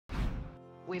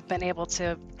We've been able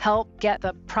to help get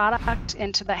the product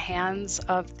into the hands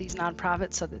of these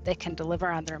nonprofits so that they can deliver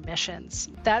on their missions.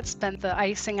 That's been the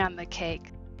icing on the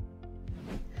cake.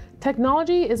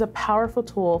 Technology is a powerful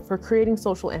tool for creating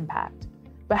social impact,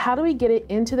 but how do we get it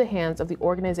into the hands of the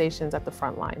organizations at the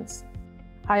front lines?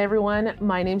 Hi everyone,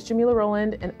 my name's Jamila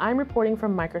Rowland, and I'm reporting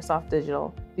from Microsoft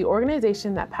Digital, the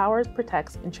organization that powers,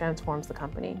 protects, and transforms the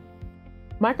company.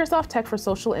 Microsoft Tech for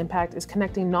Social Impact is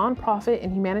connecting nonprofit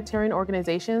and humanitarian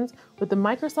organizations with the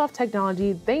Microsoft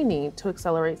technology they need to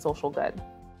accelerate social good.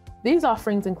 These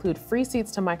offerings include free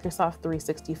seats to Microsoft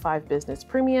 365 Business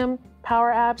Premium,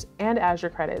 Power Apps, and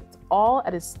Azure credits, all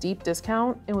at a steep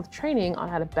discount and with training on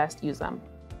how to best use them.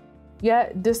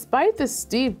 Yet, despite the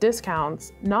steep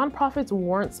discounts, nonprofits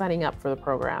weren't signing up for the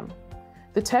program.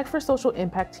 The Tech for Social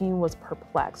Impact team was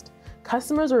perplexed.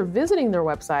 Customers were visiting their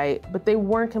website, but they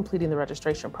weren't completing the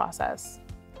registration process.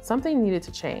 Something needed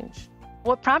to change.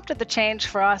 What prompted the change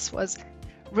for us was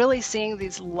really seeing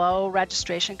these low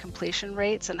registration completion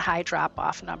rates and high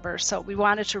drop-off numbers. So we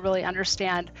wanted to really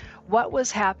understand what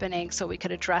was happening so we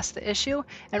could address the issue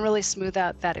and really smooth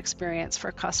out that experience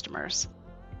for customers.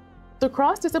 The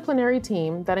cross-disciplinary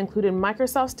team that included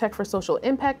Microsoft's Tech for Social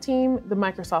Impact team, the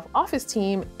Microsoft Office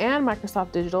team, and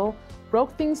Microsoft Digital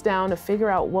broke things down to figure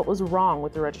out what was wrong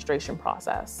with the registration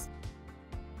process.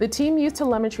 The team used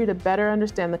telemetry to better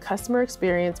understand the customer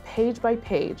experience page by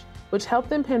page, which helped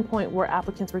them pinpoint where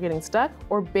applicants were getting stuck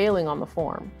or bailing on the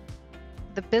form.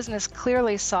 The business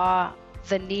clearly saw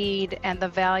the need and the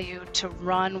value to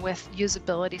run with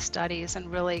usability studies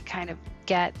and really kind of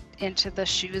get into the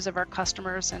shoes of our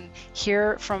customers and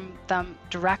hear from them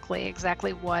directly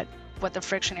exactly what the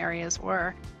friction areas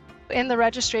were. In the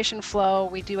registration flow,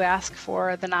 we do ask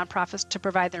for the nonprofits to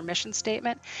provide their mission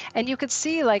statement, and you could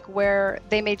see where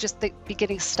they may just be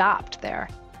getting stopped there.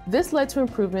 This led to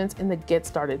improvements in the Get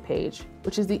Started page,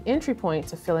 which is the entry point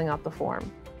to filling out the form.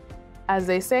 As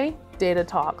they say, data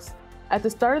talks. At the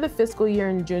start of the fiscal year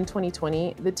in June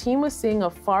 2020, the team was seeing a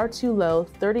far too low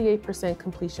 38%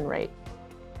 completion rate.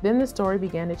 Then the story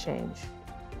began to change.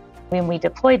 When we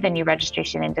deployed the new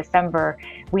registration in December,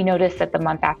 we noticed that the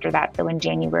month after that, so in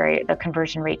January, the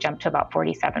conversion rate jumped to about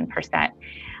 47%.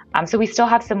 So we still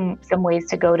have some ways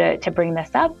to go to bring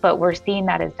this up, but we're seeing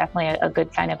that as definitely a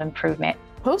good sign of improvement.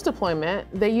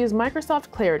 Post-deployment, they use Microsoft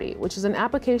Clarity, which is an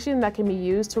application that can be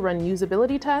used to run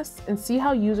usability tests and see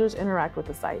how users interact with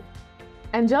the site.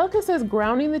 Angelica says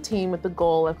grounding the team with the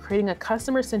goal of creating a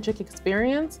customer-centric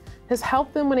experience has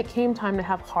helped them when it came time to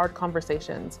have hard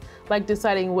conversations, like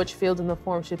deciding which fields in the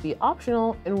form should be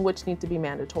optional and which need to be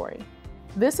mandatory.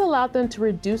 This allowed them to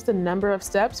reduce the number of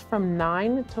steps from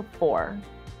 9 to 4.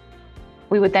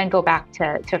 We would then go back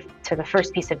to the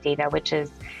first piece of data, which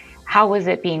is how was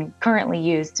it being currently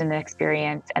used in the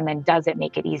experience, and then does it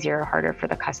make it easier or harder for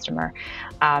the customer?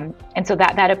 And so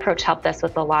that approach helped us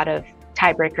with a lot of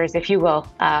tiebreakers, if you will,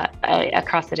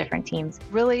 across the different teams.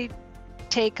 Really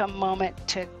take a moment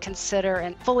to consider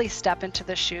and fully step into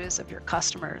the shoes of your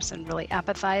customers and really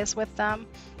empathize with them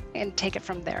and take it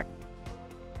from there.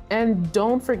 And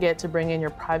don't forget to bring in your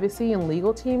privacy and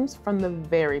legal teams from the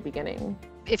very beginning.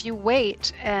 If you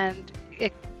wait and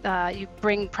you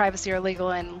bring privacy or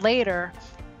legal in later,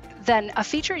 then a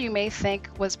feature you may think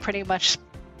was pretty much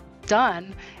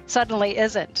done suddenly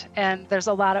isn't, and there's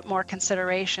a lot more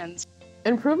considerations.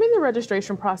 Improving the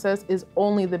registration process is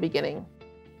only the beginning.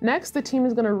 Next, the team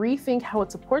is going to rethink how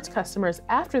it supports customers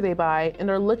after they buy and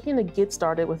are looking to get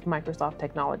started with Microsoft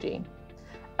technology.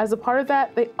 As a part of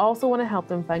that, they also want to help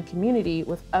them find community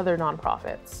with other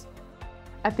nonprofits.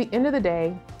 At the end of the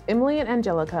day, Emily and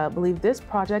Angelica believe this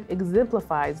project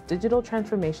exemplifies digital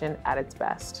transformation at its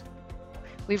best.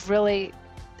 We've really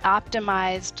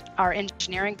optimized our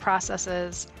engineering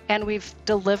processes, and we've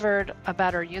delivered a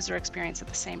better user experience at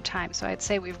the same time. So I'd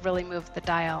say we've really moved the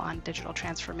dial on digital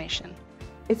transformation.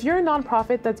 If you're a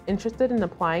nonprofit that's interested in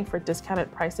applying for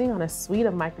discounted pricing on a suite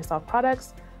of Microsoft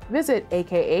products, visit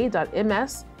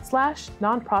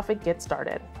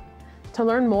aka.ms/nonprofitgetstarted. To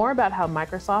learn more about how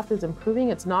Microsoft is improving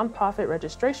its nonprofit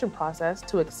registration process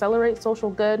to accelerate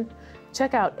social good,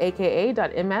 check out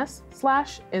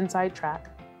aka.ms/insidetrack.